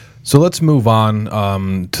So let's move on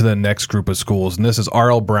to the next group of schools, and this is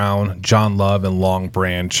R.L. Brown, John Love, and Long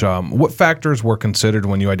Branch. What factors were considered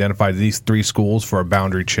when you identified these three schools for a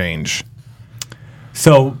boundary change?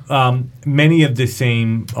 So all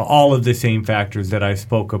of the same factors that I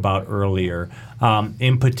spoke about earlier.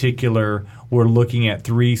 In particular, we're looking at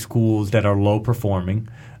three schools that are low performing,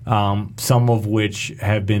 some of which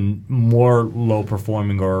have been more low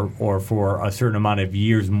performing or for a certain amount of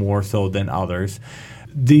years more so than others.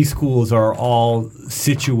 These schools are all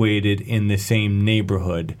situated in the same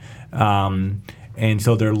neighborhood, and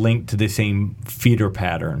so they're linked to the same feeder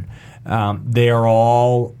pattern. They are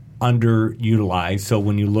all underutilized. So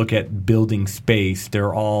when you look at building space,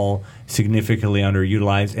 they're all significantly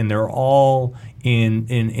underutilized, and they're all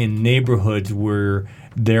in neighborhoods where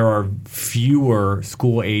there are fewer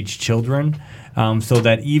school-age children. So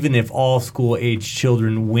that even if all school-age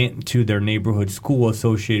children went to their neighborhood school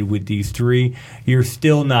associated with these three, you're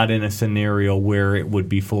still not in a scenario where it would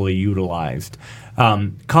be fully utilized.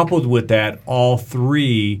 Coupled with that, all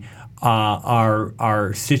three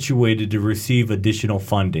are situated to receive additional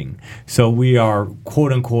funding. So we are,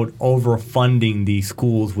 quote unquote, overfunding these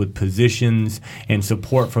schools with positions and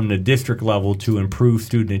support from the district level to improve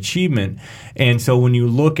student achievement. And so when you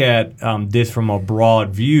look at this from a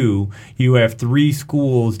broad view, you have three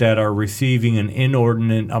schools that are receiving an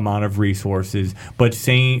inordinate amount of resources, but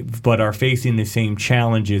are facing the same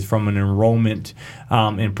challenges from an enrollment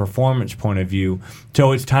and performance point of view.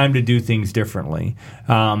 So it's time to do things differently.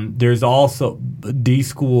 There's also, these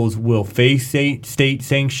schools will face state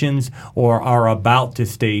sanctions or are about to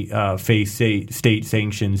face state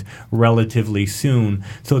sanctions relatively soon.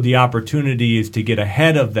 So the opportunity is to get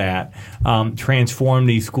ahead of that, transform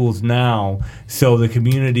these schools now so the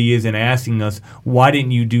community isn't asking us, why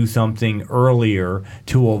didn't you do something earlier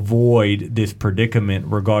to avoid this predicament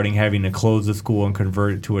regarding having to close the school and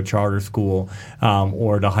convert it to a charter school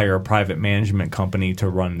or to hire a private management company to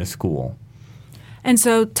run the school. And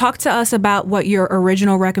so talk to us about what your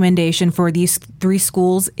original recommendation for these three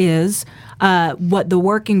schools is, what the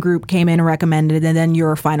working group came in and recommended, and then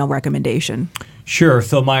your final recommendation. Sure.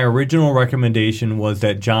 So my original recommendation was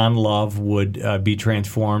that John Love would be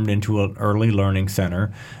transformed into an early learning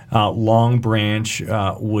center. Long Branch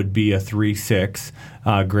would be a 3-6,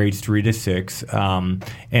 grades 3 to 6,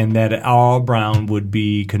 and that R.L. Brown would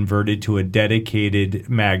be converted to a dedicated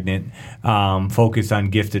magnet focused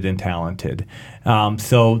on gifted and talented.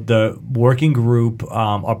 So the working group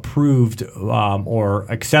approved or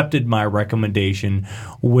accepted my recommendation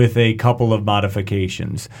with a couple of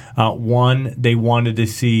modifications. One, they wanted to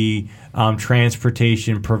see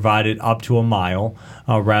transportation provided up to a mile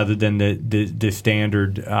rather than the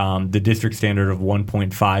standard, the district standard of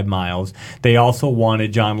 1.5 miles. They also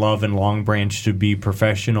wanted John Love and Long Branch to be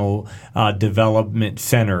professional development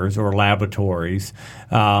centers or laboratories.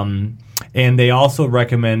 And they also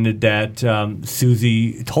recommended that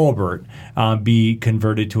Susie Tolbert be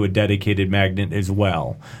converted to a dedicated magnet as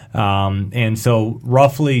well. And so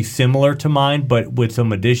roughly similar to mine, but with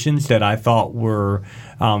some additions that I thought were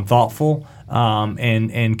thoughtful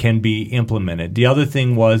and can be implemented. The other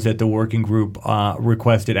thing was that the working group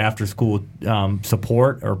requested after-school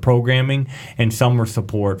support or programming and summer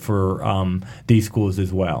support for these schools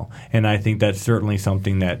as well. And I think that's certainly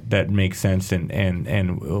something that makes sense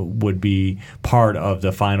and would be part of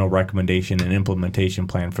the final recommendation and implementation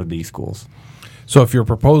plan for these schools. So if your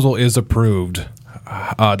proposal is approved,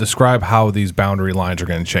 describe how these boundary lines are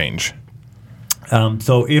going to change.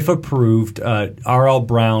 So if approved, R.L.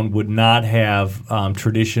 Brown would not have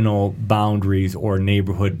traditional boundaries or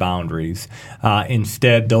neighborhood boundaries.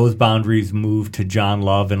 Instead, those boundaries move to John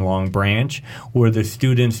Love and Long Branch, where the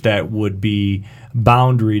students that would be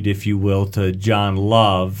boundaried, if you will, to John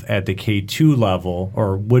Love at the K2 level,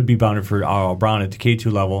 or would be boundaried for R.L. Brown at the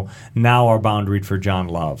K2 level, now are boundaried for John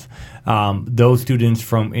Love. Those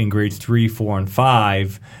students in grades 3, 4, and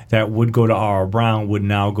 5 that would go to R.L. Brown would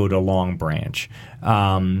now go to Long Branch.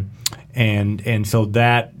 And so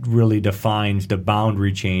that really defines the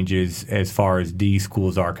boundary changes as far as these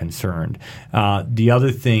schools are concerned. The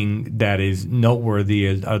other thing that is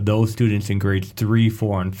noteworthy are those students in grades 3,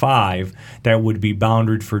 4, and 5 that would be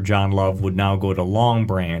boundaried for John Love would now go to Long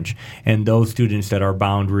Branch, and those students that are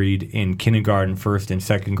boundaried in kindergarten, first, and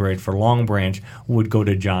second grade for Long Branch would go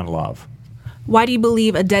to John Love. Why do you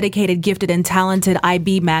believe a dedicated, gifted, and talented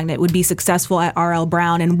IB magnet would be successful at R.L.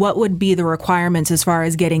 Brown, and what would be the requirements as far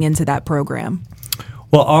as getting into that program?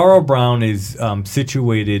 Well, R.L. Brown is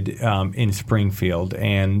situated in Springfield,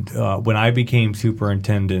 and when I became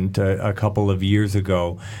superintendent a couple of years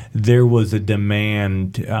ago, there was a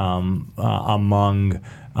demand among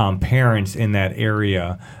parents in that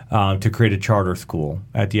area to create a charter school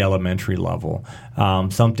at the elementary level,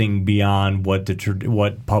 something beyond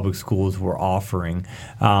what public schools were offering.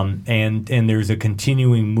 And there's a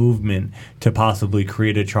continuing movement to possibly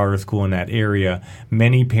create a charter school in that area.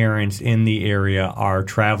 Many parents in the area are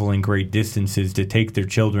traveling great distances to take their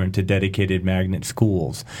children to dedicated magnet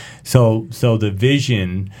schools. So the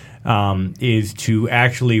vision is to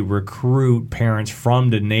actually recruit parents from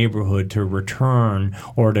the neighborhood to return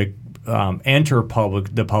or to enter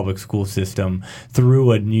the public school system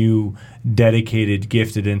through a new dedicated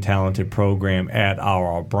gifted and talented program at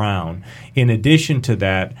R.R. Brown. In addition to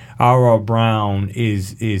that, R.R. Brown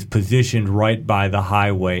is positioned right by the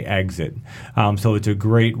highway exit. So it's a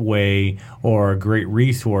great way or a great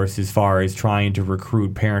resource as far as trying to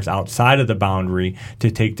recruit parents outside of the boundary to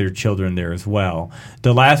take their children there as well.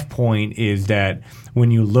 The last point is that when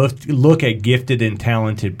you look at gifted and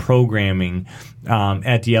talented programming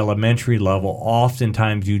at the elementary level,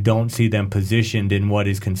 oftentimes you don't see them positioned in what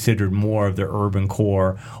is considered more of the urban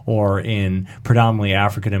core or in predominantly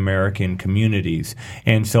African American communities.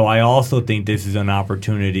 And so I also think this is an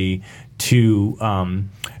opportunity to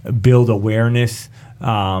build awareness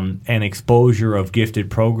and exposure of gifted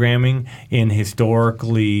programming in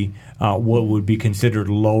historically what would be considered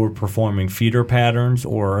lower performing feeder patterns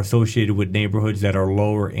or associated with neighborhoods that are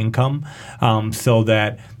lower income, so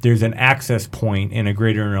that there's an access point and a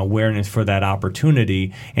greater awareness for that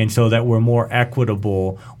opportunity, and so that we're more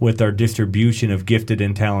equitable with our distribution of gifted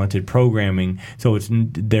and talented programming, so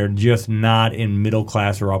they're just not in middle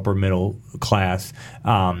class or upper middle class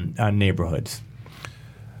neighborhoods.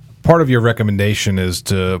 Part of your recommendation is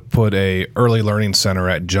to put a early learning center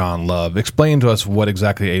at John Love. Explain to us what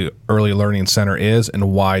exactly a early learning center is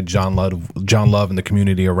and why John Love and the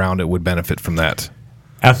community around it would benefit from that.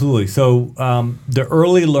 Absolutely. So the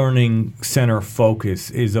Early Learning Center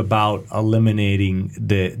focus is about eliminating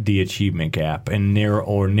the achievement gap and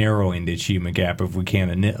narrowing the achievement gap if we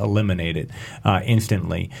can eliminate it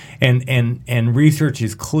instantly. And research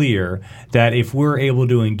is clear that if we're able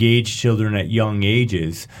to engage children at young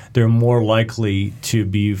ages, they're more likely to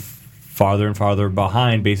be farther and farther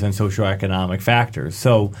behind based on socioeconomic factors.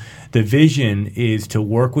 So the vision is to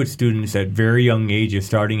work with students at very young ages,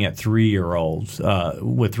 starting at 3-year-olds,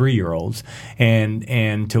 with 3-year-olds,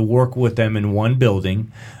 and to work with them in one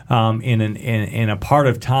building in a part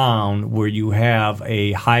of town where you have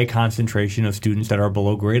a high concentration of students that are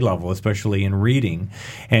below grade level, especially in reading,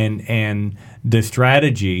 and the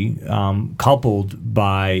strategy, coupled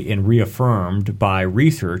by and reaffirmed by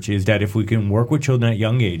research, is that if we can work with children at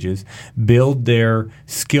young ages, build their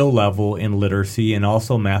skill level in literacy and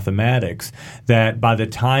also mathematics, that by the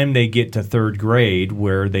time they get to third grade,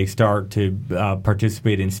 where they start to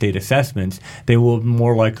participate in state assessments, they will be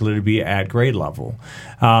more likely to be at grade level.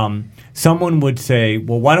 Someone would say,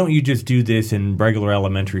 well, why don't you just do this in regular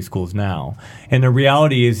elementary schools now? And the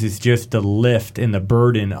reality is just the lift and the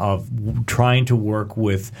burden of trying to work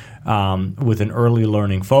with an early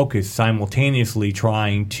learning focus, simultaneously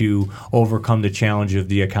trying to overcome the challenge of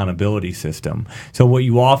the accountability system. So what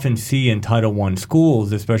you often see in Title I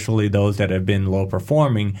schools, especially those that have been low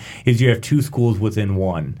performing, is you have two schools within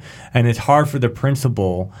one. And it's hard for the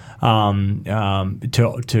principal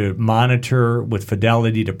to monitor with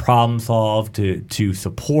fidelity, to problem solve, to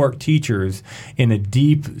support teachers in a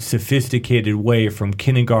deep, sophisticated way from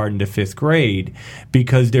kindergarten to 5th grade,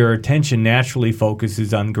 because their attention naturally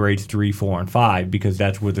focuses on grades 3, 4, and 5, because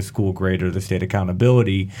that's where the school grade or the state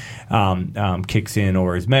accountability kicks in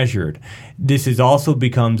or is measured. This also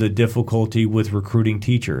becomes a difficulty with recruiting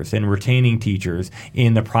teachers and retaining teachers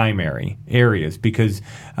in the primary areas, because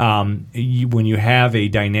when you have a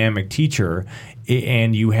dynamic teacher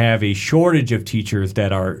and you have a shortage of teachers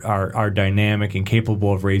that are dynamic and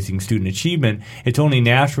capable of raising student achievement, it's only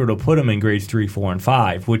natural to put them in grades 3, 4, and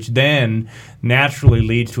 5, which then naturally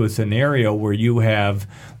leads to a scenario where you have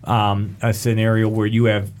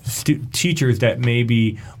teachers that may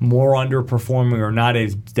be more underperforming or not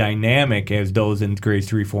as dynamic as those in grades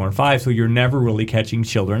 3, 4, and 5. So you're never really catching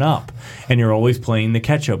children up, and you're always playing the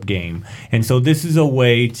catch-up game. And so this is a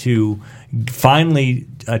way to finally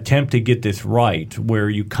attempt to get this right, where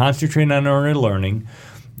you concentrate on early learning.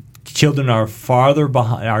 Children are farther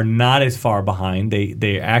behind, are not as far behind.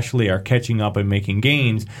 They actually are catching up and making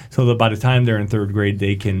gains, so that by the time they're in third grade,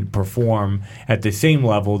 they can perform at the same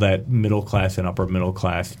level that middle class and upper middle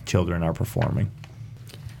class children are performing.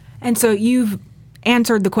 And so you've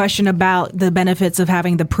answered the question about the benefits of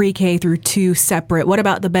having the pre-K through 2 separate. What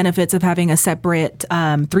about the benefits of having a separate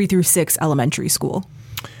 3 through 6 elementary school?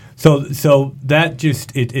 So that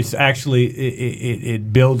just it's actually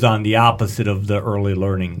it builds on the opposite of the early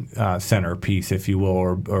learning center piece, if you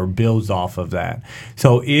will, or builds off of that.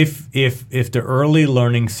 So if the early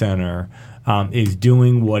learning center is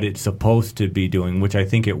doing what it's supposed to be doing, which I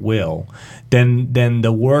think it will, then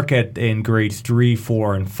the work in grades 3,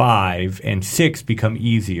 4, and 5 and 6 become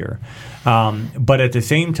easier. But at the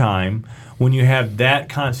same time, when you have that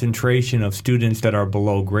concentration of students that are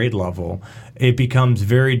below grade level, it becomes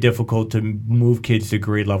very difficult to move kids to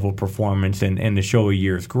grade level performance and to show a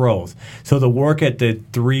year's growth. So the work at the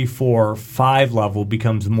 3, 4, 5 level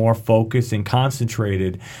becomes more focused and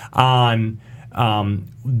concentrated on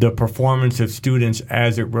the performance of students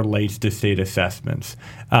as it relates to state assessments.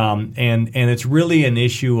 And it's really an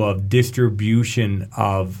issue of distribution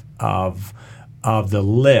of the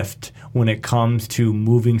lift when it comes to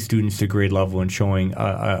moving students to grade level and showing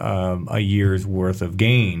a year's worth of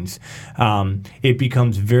gains. It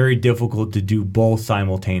becomes very difficult to do both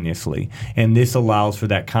simultaneously. And this allows for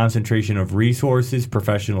that concentration of resources,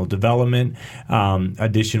 professional development,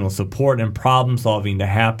 additional support, and problem solving to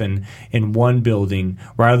happen in one building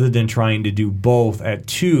rather than trying to do both at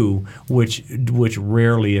two, which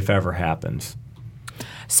rarely, if ever, happens.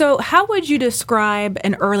 So how would you describe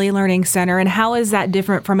an early learning center, and how is that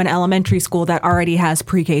different from an elementary school that already has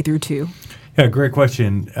pre-K through 2? Yeah, great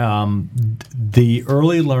question. The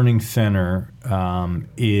early learning center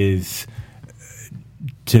is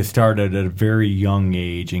to start at a very young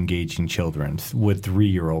age engaging children with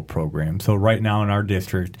 3-year-old programs. So right now in our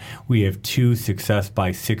district, we have 2 Success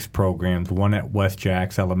by 6 programs, one at West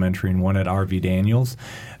Jacks Elementary and one at R.V. Daniels.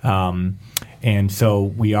 And so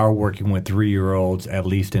we are working with 3-year-olds, at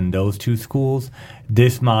least in those 2 schools.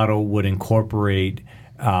 This model would incorporate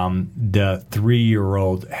the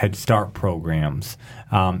 3-year-old Head Start programs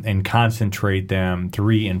and concentrate them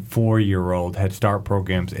 3- and 4-year-old Head Start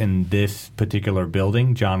programs in this particular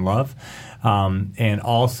building, John Love, and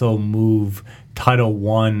also move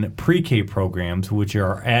Title I pre-K programs, which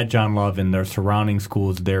are at John Love and their surrounding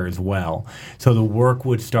schools there as well. So the work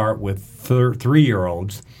would start with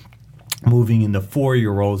 3-year-olds, moving into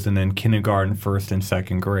 4-year-olds, and then kindergarten, 1st and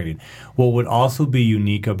 2nd grade. What would also be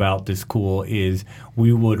unique about this school is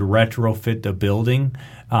we would retrofit the building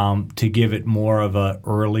to give it more of a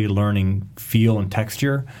early learning feel and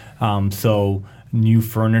texture. So new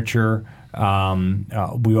furniture. We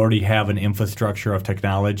already have an infrastructure of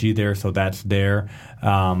technology there, so that's there.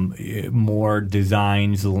 More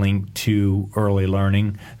designs linked to early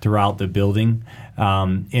learning throughout the building.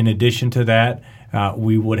 In addition to that,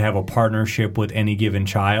 we would have a partnership with Any Given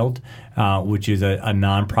Child, which is a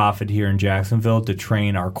nonprofit here in Jacksonville, to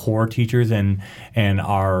train our core teachers and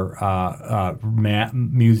our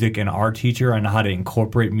music and art teacher on how to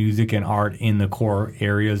incorporate music and art in the core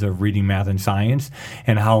areas of reading, math, and science,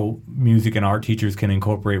 and how music and art teachers can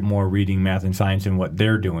incorporate more reading, math, and science in what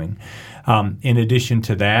they're doing. In addition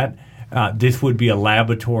to that, this would be a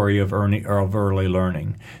laboratory of early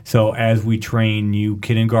learning. So as we train new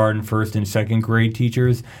kindergarten, 1st and 2nd grade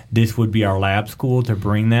teachers, this would be our lab school to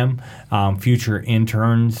bring them. Future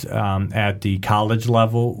interns at the college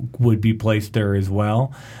level would be placed there as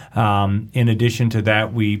well. In addition to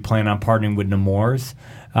that, we plan on partnering with Nemours.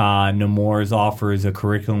 Nemours offers a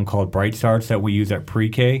curriculum called Bright Starts that we use at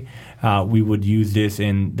pre-K. We would use this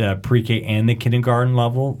in the pre-K and the kindergarten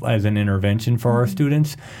level as an intervention for our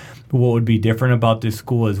students. What would be different about this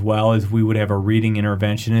school as well is we would have a reading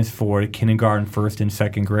interventionist for kindergarten, 1st, and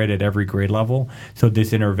 2nd grade at every grade level. So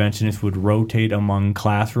this interventionist would rotate among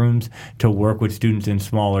classrooms to work with students in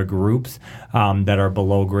smaller groups that are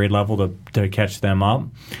below grade level to catch them up.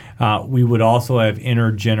 We would also have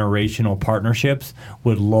intergenerational partnerships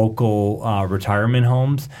with local retirement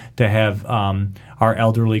homes to have our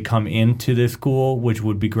elderly come into this school, which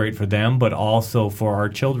would be great for them, but also for our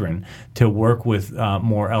children to work with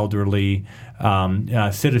more elderly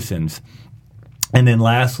citizens. And then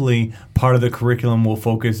lastly, part of the curriculum will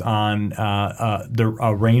focus on the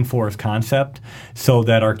rainforest concept so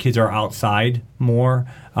that our kids are outside more,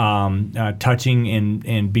 touching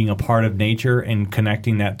and being a part of nature and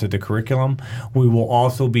connecting that to the curriculum. We will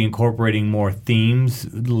also be incorporating more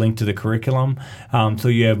themes linked to the curriculum. So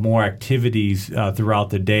you have more activities throughout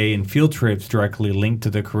the day and field trips directly linked to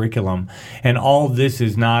the curriculum. And all of this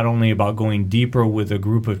is not only about going deeper with a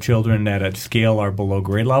group of children that at scale are below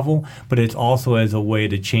grade level, but it's also as a way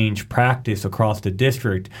to change practice across the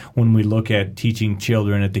district when we look at teaching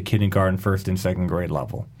children at the kindergarten, 1st, and 2nd grade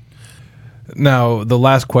level. Now, the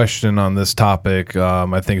last question on this topic,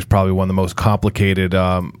 I think, is probably one of the most complicated.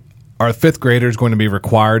 Are 5th graders going to be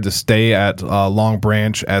required to stay at Long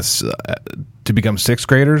Branch to become 6th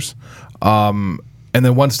graders? And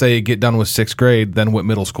then once they get done with sixth grade, then what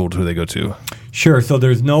middle school do they go to? Sure. So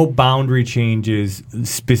there's no boundary changes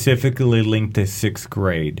specifically linked to sixth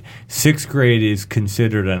grade. Sixth grade is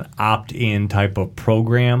considered an opt-in type of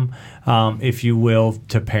program, if you will,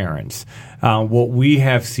 to parents. What we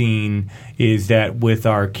have seen is that with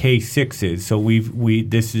our K-6s, so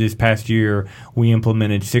this past year we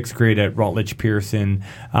implemented sixth grade at Rutledge Pearson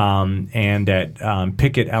and at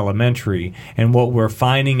Pickett Elementary, and what we're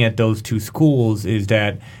finding at those two schools is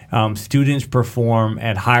that students perform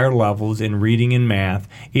at higher levels in reading and math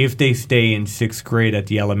if they stay in sixth grade at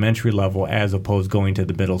the elementary level as opposed going to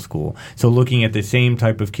the middle school. So looking at the same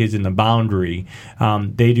type of kids in the boundary,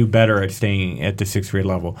 they do better at staying at the sixth grade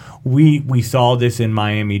level. We saw this in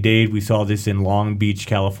Miami-Dade. We saw this in Long Beach,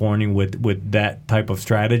 California with that type of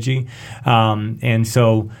strategy. And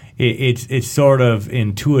so it's sort of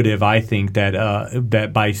intuitive, I think,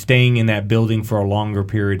 that by staying in that building for a longer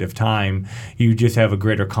period of time, you just have a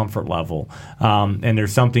greater comfort level. And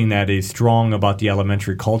there's something that is strong about the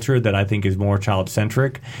elementary culture that I think is more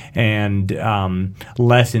child-centric and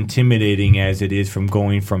less intimidating as it is from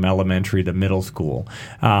going from elementary to middle school.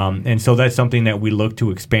 And so that's something that we look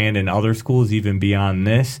to expand in other schools even beyond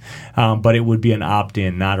this, but it would be an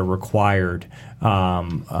opt-in, not a required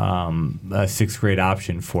a sixth grade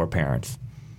option for parents.